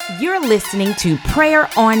You're listening to Prayer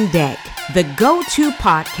on Deck, the go-to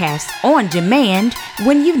podcast on demand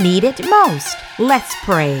when you need it most. Let's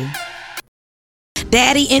pray.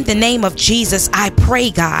 Daddy, in the name of Jesus, I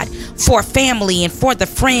pray, God, for family and for the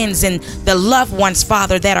friends and the loved ones,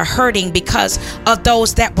 Father, that are hurting because of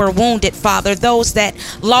those that were wounded, Father, those that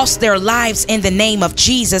lost their lives in the name of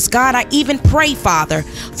Jesus. God, I even pray, Father,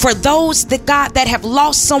 for those that, God, that have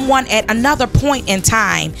lost someone at another point in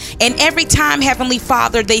time. And every time, Heavenly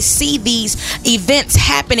Father, they see these events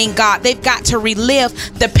happening, God, they've got to relive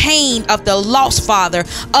the pain of the loss, Father,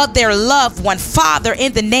 of their loved one. Father,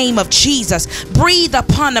 in the name of Jesus, breathe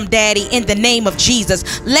upon them, Daddy, in the name of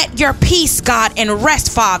Jesus. Let your peace, God, and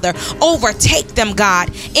rest, Father, overtake them,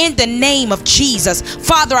 God, in the name of Jesus.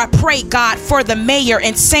 Father, I pray, God, for the mayor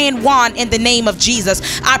in San Juan in the name of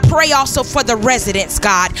Jesus. I pray also for the residents,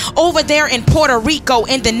 God, over there in Puerto Rico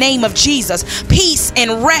in the name of Jesus. Peace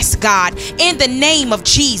and rest, God, in the name of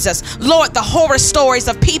Jesus. Lord, the horror stories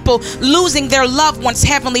of people losing their loved ones,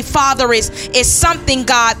 Heavenly Father, is something,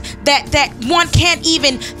 God, that one can't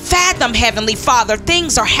even fathom, Heavenly Father.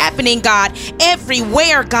 Things are happening, God,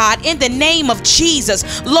 everywhere, God, in the name of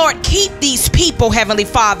Jesus. Lord, keep these people, Heavenly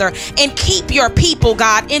Father, and keep your people,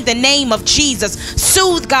 God, in the name of Jesus.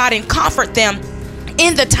 Soothe, God, and comfort them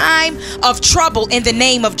in the time of trouble in the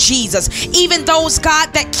name of Jesus. Even those,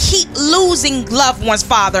 God, that keep losing loved ones,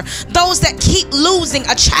 Father, those that keep losing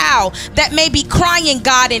a child that may be crying,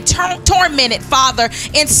 God, and tormented, Father,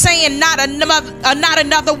 and saying, not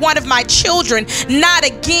another one of my children, not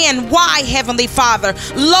again. Why, Heavenly Father?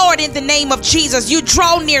 Lord, in the name of Jesus, you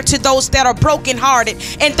draw near to those that are brokenhearted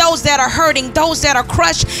and those that are hurting, those that are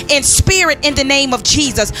crushed in spirit in the name of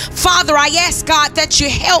Jesus. Father, I ask, God, that you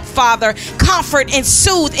help, Father, comfort and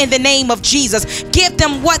soothe in the name of Jesus. Give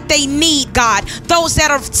them what they need, God. Those that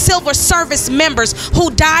are silver service members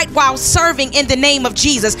who died while serving in the name of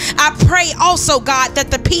Jesus. I pray also, God, that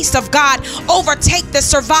the peace of God overtake the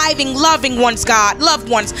surviving loving ones, God, loved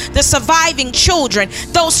ones, the surviving children,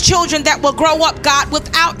 those children that will grow up, God,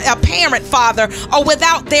 without a parent, Father, or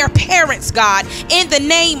without their parents, God, in the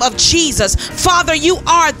name of Jesus. Father, you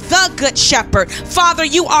are the good shepherd. Father,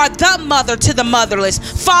 you are the mother to the motherless.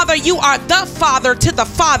 Father, you are the father to the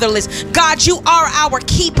fatherless. God, you are our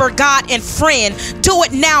keeper, God, and friend. Do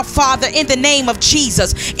it now, Father, in the name of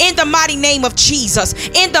Jesus. In the mighty name of Jesus.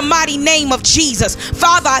 In the mighty name of Jesus.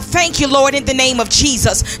 Father, I thank you, Lord, in the name of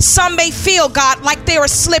Jesus. Some may feel, God, like they are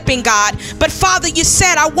slipping, God. But Father, you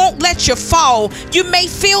said, I won't let you fall. You may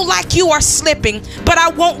feel like you are slipping, but I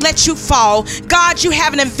won't let you fall. God, you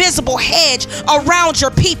have an invisible hedge around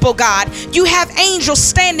your people, God. You have angels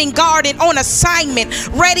standing guard and on assignment,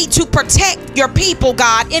 ready to protect your people,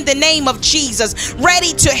 God, in the name of Jesus,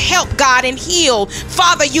 ready to help, God, and heal.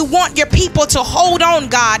 Father, you want your people to hold on,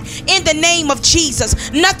 God, in the name of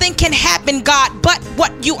Jesus. Nothing can happen, God, but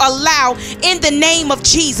what you allow in the name of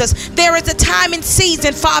Jesus. There is a time and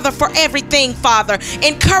season, Father, for everything, Father.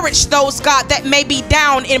 Encourage those, God, that may be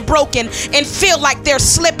down and broken and feel like they're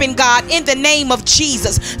slipping, God, in the name of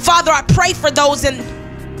Jesus. Father, I pray for those in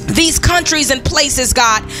these countries and places,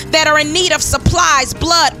 God, that are in need of supplies,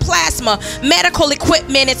 blood, plasma, medical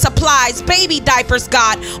equipment and supplies, baby diapers,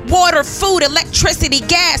 God, water, food, electricity,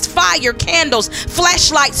 gas, fire, candles,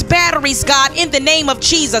 flashlights, batteries, God, in the name of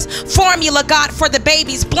Jesus. Formula, God, for the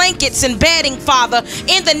babies, blankets and bedding, Father,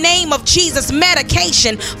 in the name of Jesus.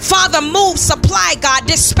 Medication, Father, move, supply, God,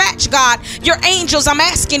 dispatch, God, your angels. I'm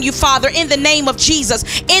asking you, Father, in the name of Jesus,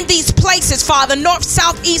 in these places, Father, north,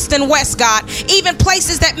 south, east, and west, God, even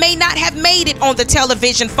places that may not have made it on the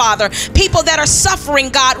television, Father. People that are suffering,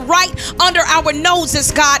 God, right under our noses,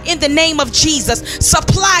 God, in the name of Jesus.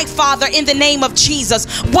 Supply, Father, in the name of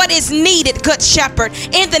Jesus, what is needed, good shepherd,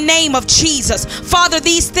 in the name of Jesus. Father,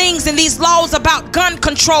 these things and these laws about gun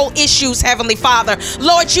control issues, Heavenly Father.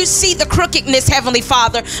 Lord, you see the crookedness, Heavenly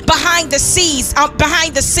Father, behind the scenes,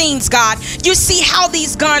 God. You see how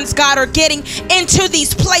these guns, God, are getting into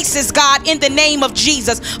these places, God, in the name of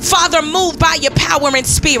Jesus. Father, move by your power and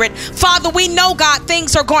spirit. Father, we know, God,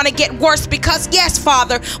 things are going to get worse because, yes,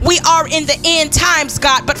 Father, we are in the end times,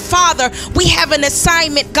 God. But, Father, we have an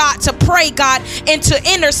assignment, God, to pray, God, and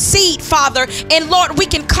to intercede, Father. And, Lord, we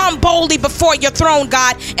can come boldly before your throne,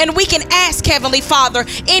 God, and we can ask, Heavenly Father,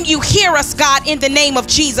 and you hear us, God, in the name of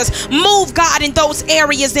Jesus. Move, God, in those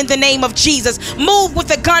areas in the name of Jesus. Move with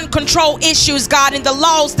the gun control issues, God, and the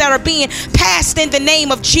laws that are being passed in the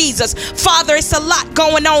name of Jesus. Father, it's a lot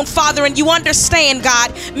going on, Father, and you understand,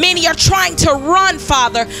 God. Many are trying to run,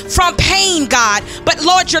 Father, from pain, God. But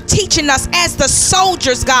Lord, you're teaching us as the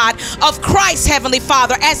soldiers, God, of Christ, Heavenly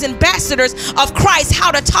Father, as ambassadors of Christ,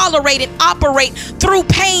 how to tolerate and operate through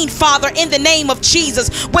pain, Father, in the name of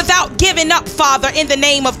Jesus, without giving up, Father, in the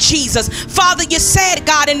name of Jesus. Father, you said,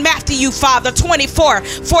 God, in Matthew, Father, 24,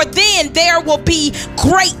 for then there will be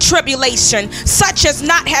great tribulation, such as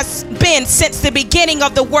not has been since the beginning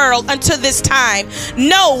of the world unto this time.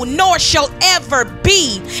 No, nor shall ever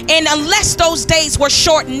be. And unless those days were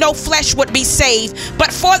shortened, no flesh would be saved.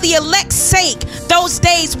 But for the elect's sake, those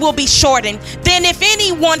days will be shortened. Then if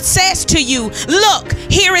anyone says to you, look,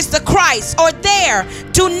 here is the Christ, or there,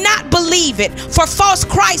 do not believe it. For false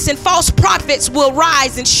Christs and false prophets will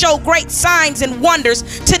rise and show great signs and wonders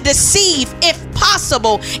to deceive, if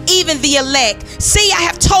possible, even the elect. See, I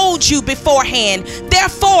have told you beforehand.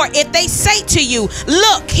 Therefore, if they say to you,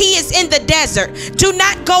 look, he is in the desert, do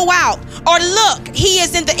not go out. Or look, he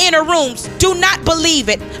is in the inner rooms, do not believe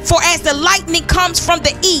it. For as the lightning comes from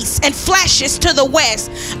the east and flashes to the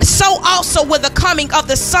west, so also will the coming of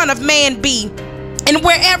the Son of Man be. And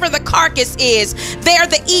wherever the carcass is, there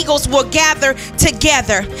the eagles will gather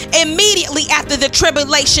together. Immediately after the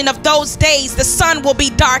tribulation of those days, the sun will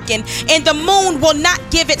be darkened, and the moon will not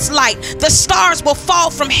give its light. The stars will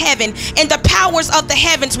fall from heaven, and the powers of the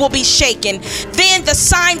heavens will be shaken. Then the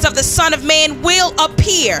signs of the Son of Man will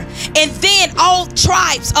appear, and then all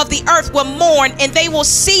tribes of the earth will mourn, and they will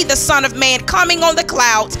see the Son of Man coming on the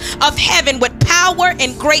clouds of heaven with power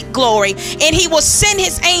and great glory. And he will send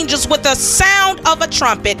his angels with a sound of a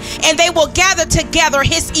trumpet, and they will gather together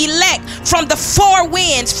his elect from the four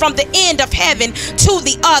winds, from the end of heaven to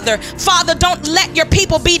the other. Father, don't let your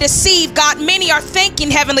people be deceived, God. Many are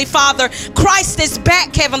thinking, Heavenly Father, Christ is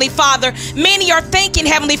back, Heavenly Father. Many are thinking,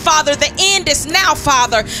 Heavenly Father, the end is now,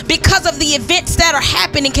 Father, because of the events that are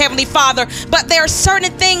happening, Heavenly Father. But there are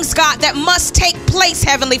certain things, God, that must take place,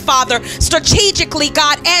 Heavenly Father, strategically,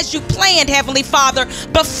 God, as you planned, Heavenly Father,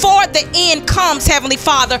 before the end comes, Heavenly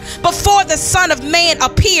Father, before the Son of Man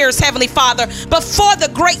appears, Heavenly Father, before the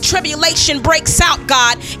great tribulation breaks out,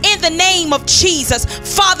 God, in the name of Jesus.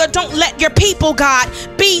 Father, don't let your people, God,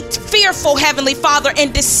 be fearful, Heavenly Father,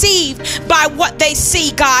 and deceived by what they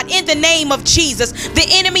see, God, in the name of Jesus. The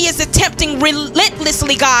enemy is attempting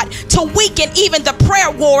relentlessly, God, to weaken even the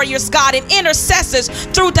prayer warriors, God, and intercessors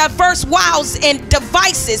through diverse wiles and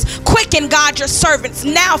devices. Quicken, God, your servants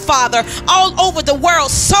now, Father, all over the world.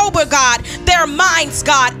 Sober, God, their minds,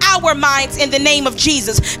 God, our minds, in the name of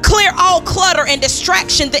Jesus. Clear all clutter and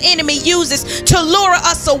distraction the enemy uses to lure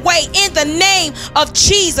us away, in the name of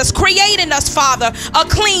Jesus. Creating us, Father, a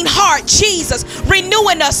clean heart, Jesus.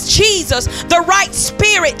 Renewing us, Jesus. The right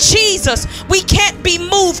spirit, Jesus. We can't be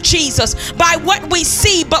moved, Jesus, by what we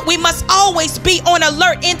see, but we must always be on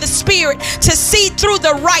alert in the spirit to see through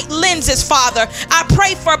the right lenses, Father. I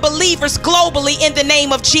pray for believers globally in the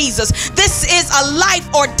name of Jesus. This is a life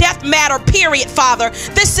or death matter, period, Father.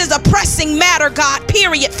 This is a pressing matter, God,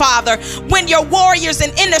 period, Father. When your warriors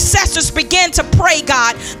and intercessors begin to pray,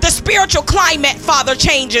 God, the spiritual climate, Father,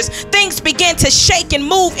 changes. Things begin to shake and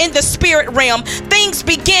move in the spirit realm. Things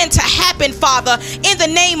begin to happen, Father, in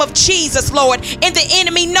the name of Jesus, Lord. And the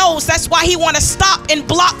enemy knows that's why he want to stop and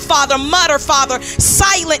block, Father, mutter, Father,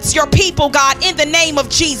 silence your people, God, in the name of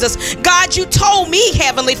Jesus. God, you told me,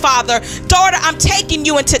 Heavenly Father, daughter, I'm taking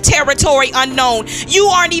you into territory unknown. You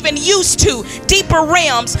aren't even used to deeper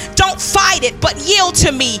realms. Don't fight it, but yield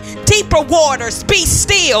to me. Deeper waters, be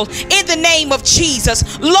still in the name of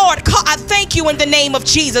Jesus. Lord, I thank you in the name of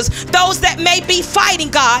Jesus. Those that may be fighting,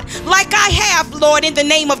 God, like I have, Lord, in the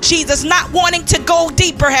name of Jesus, not wanting to go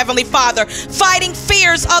deeper, Heavenly Father, fighting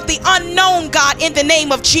fears of the unknown, God, in the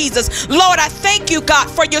name of Jesus. Lord, I thank you, God,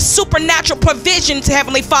 for your supernatural provisions,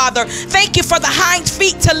 Heavenly Father. Thank you for the hind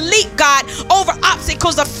feet to leap, God, over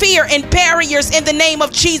obstacles of fear and barriers in the name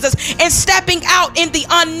of Jesus, and stepping out in the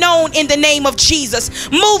unknown in the name of Jesus.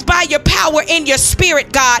 Move by your power in your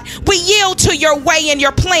spirit, God. We yield to your way and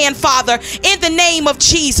your plan, Father, in the name of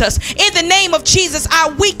Jesus. In the name of Jesus,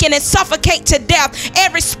 I weaken and suffocate to death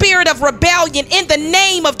every spirit of rebellion in the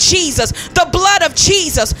name of Jesus. The blood of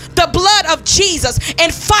Jesus, the blood of Jesus,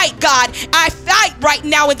 and fight, God. I fight right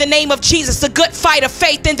now in the name of Jesus, the good fight of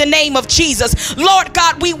faith in the name of Jesus. Lord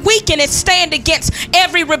God, we weaken and stand against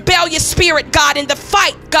every rebellious spirit, God, in the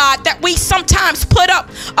fight, God, that we sometimes put up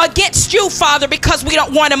against you, Father, because we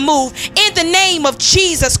don't want to move. In the name of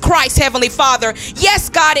Jesus Christ, Heavenly Father. Yes,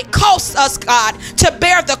 God, it costs us, God, to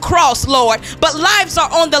bear the cross, Lord, but lives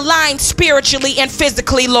are on the line spiritually and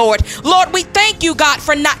physically, Lord. Lord, we thank you, God,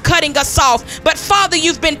 for not cutting us off, but Father,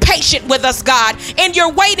 you've been patient with us, God, and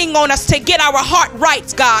you're waiting on us to get our heart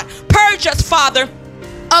right, God. Purge us, Father,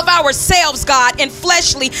 of ourselves, God, and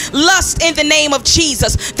fleshly lust in the name of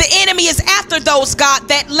Jesus. The enemy is after those, God,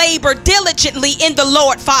 that labor diligently in the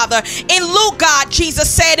Lord, Father. In Luke, God, Jesus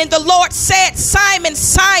said, and the Lord said, Simon,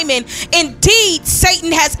 Simon, indeed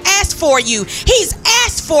Satan has asked for you. He's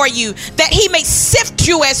asked for you that he may sift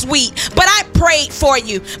you as wheat. But I prayed for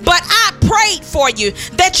you.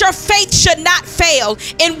 That your faith should not fail.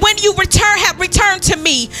 And when you have returned to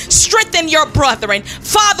me, strengthen your brethren.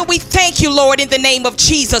 Father, we thank you, Lord, in the name of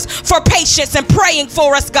Jesus, for patience and praying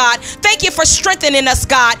for us, God. Thank you for strengthening us,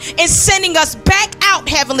 God, and sending us back out,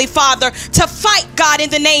 Heavenly Father, to fight, God, in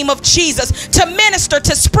the name of Jesus, to minister,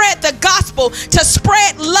 to spread the gospel, to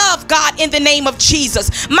spread love, God, in the name of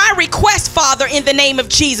Jesus. My request, Father, in the name of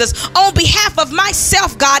Jesus, on behalf of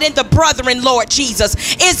myself, God, and the brethren, Lord Jesus,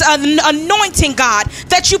 is an anointing, God,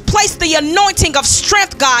 that you place the anointing of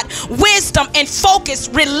strength, God, wisdom, and focus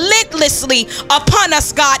relentlessly upon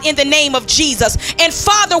us, God, in the name of Jesus. And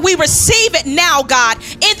Father, we receive it now, God,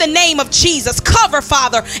 in the name of Jesus. Cover,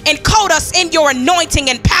 Father, and coat us in your anointing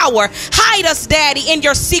and power. Hide us, Daddy, in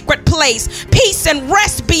your secret place. Peace and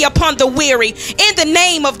rest be upon the weary, in the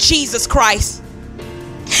name of Jesus Christ.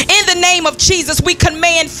 In the name of Jesus, we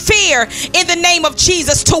command fear, in the name of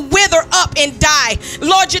Jesus, to wither up and die.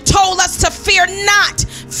 Lord, you told us to fear not,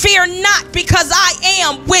 because I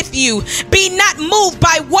am with you. Be not moved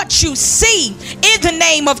by what you see, in the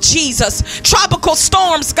name of Jesus. Tropical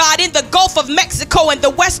storms, God, in the Gulf of Mexico and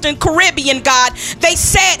the Western Caribbean, God, they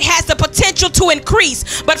said has the potential to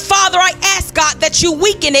increase. But Father, I ask, God, that you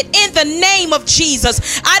weaken it in the name of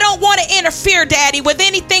Jesus. I don't want to interfere, Daddy, with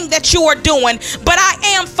anything that you are doing, but I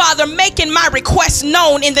am, Father, making my request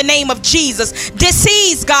known in the name of Jesus.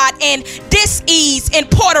 Disease, God, and dis-ease in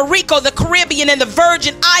Puerto Rico, the Caribbean, and the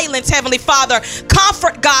Virgin Islands, Heavenly Father.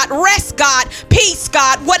 Comfort, God, rest, God, peace,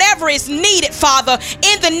 God, whatever is needed, Father,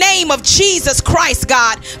 in the name of Jesus Christ,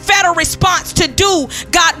 God. Federal response to do,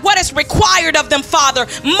 God, what is required of them, Father.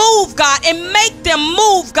 Move, God, and make them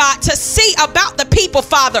move, God, to see about the people,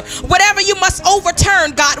 Father. Whatever you must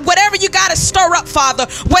overturn, God, whatever you got to stir up, Father,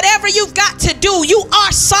 whatever you've got to do, you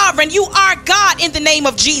are sovereign. You are God, in the name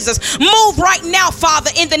of Jesus. Move right now,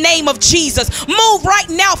 Father, in the name of Jesus. Move right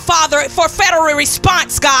now, Father, for federal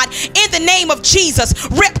response, God, in the name of Jesus.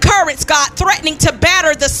 Rip currents, God, threatening to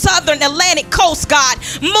batter the southern Atlantic coast, God.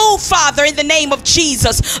 Move, Father, in the name of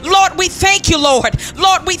Jesus. Lord, we thank you, Lord.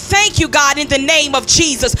 Lord, we thank you, God, in the name of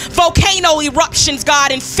Jesus. Volcano eruptions,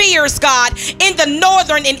 God, and fears, God, in the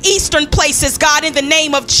northern and eastern places, God, in the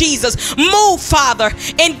name of Jesus. Move, Father,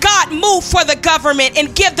 and God, move for the government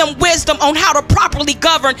and give them wisdom on how to properly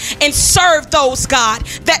govern and serve those, God,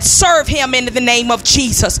 that serve him, in the name of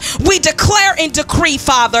Jesus. We declare and decree,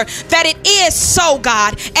 Father, that it is so,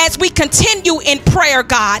 God, as we continue in prayer,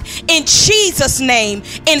 God, in Jesus' name,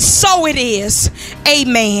 and so it is.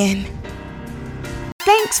 Amen.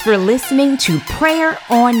 Thanks for listening to Prayer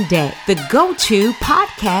on Deck, the go-to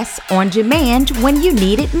podcast on demand when you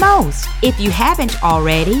need it most. If you haven't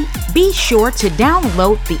already, be sure to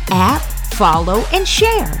download the app, follow, and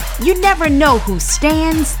share. You never know who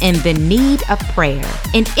stands in the need of prayer.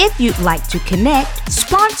 And if you'd like to connect,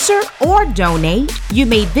 sponsor, or donate, you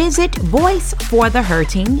may visit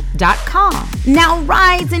voiceforthehurting.com. Now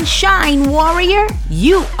rise and shine, warrior.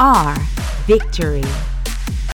 You are victory.